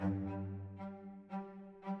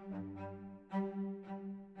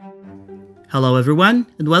Hello everyone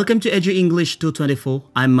and welcome to Edu English 224.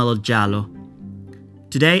 I'm Malo Jalo.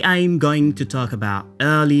 Today I'm going to talk about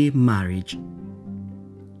early marriage.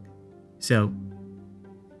 So,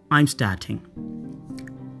 I'm starting.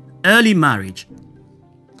 Early marriage.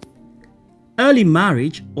 Early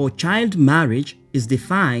marriage or child marriage is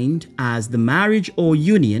defined as the marriage or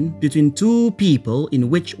union between two people in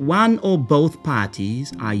which one or both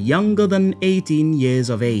parties are younger than 18 years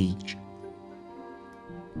of age.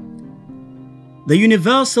 The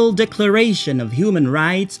Universal Declaration of Human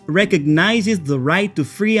Rights recognizes the right to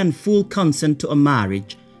free and full consent to a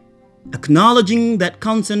marriage, acknowledging that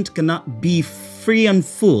consent cannot be free and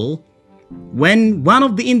full when one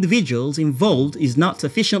of the individuals involved is not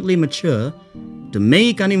sufficiently mature to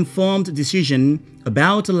make an informed decision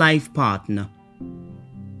about a life partner.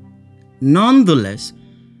 Nonetheless,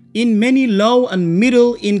 in many low and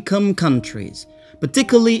middle income countries,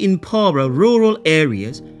 particularly in poorer rural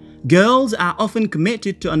areas, girls are often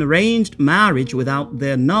committed to an arranged marriage without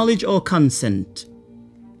their knowledge or consent.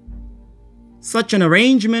 Such an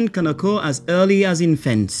arrangement can occur as early as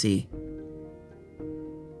infancy.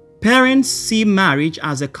 Parents see marriage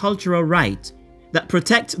as a cultural right that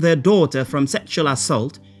protects their daughter from sexual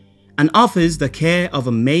assault and offers the care of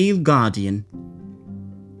a male guardian.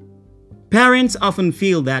 Parents often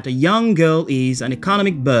feel that a young girl is an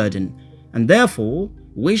economic burden and therefore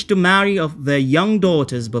wish to marry off their young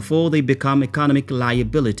daughters before they become economic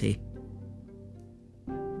liability.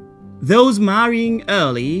 Those marrying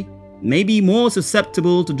early may be more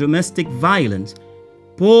susceptible to domestic violence,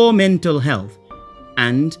 poor mental health,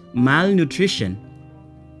 and malnutrition.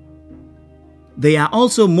 They are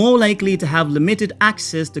also more likely to have limited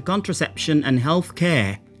access to contraception and health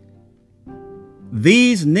care.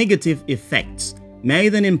 These negative effects may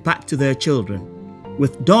then impact to their children,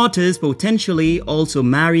 with daughters potentially also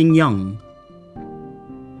marrying young.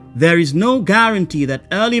 There is no guarantee that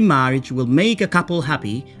early marriage will make a couple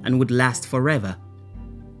happy and would last forever.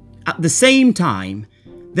 At the same time,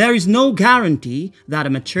 there is no guarantee that a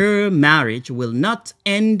mature marriage will not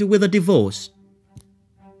end with a divorce.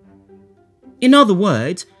 In other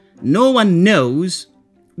words, no one knows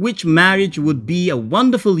which marriage would be a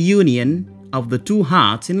wonderful union of the two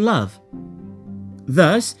hearts in love.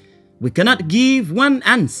 Thus, we cannot give one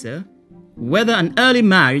answer whether an early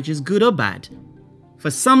marriage is good or bad. For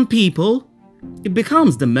some people, it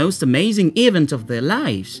becomes the most amazing event of their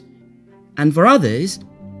lives. And for others,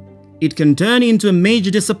 it can turn into a major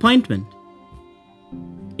disappointment.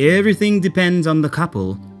 Everything depends on the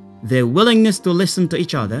couple, their willingness to listen to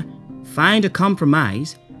each other, find a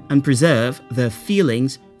compromise, and preserve their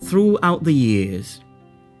feelings throughout the years.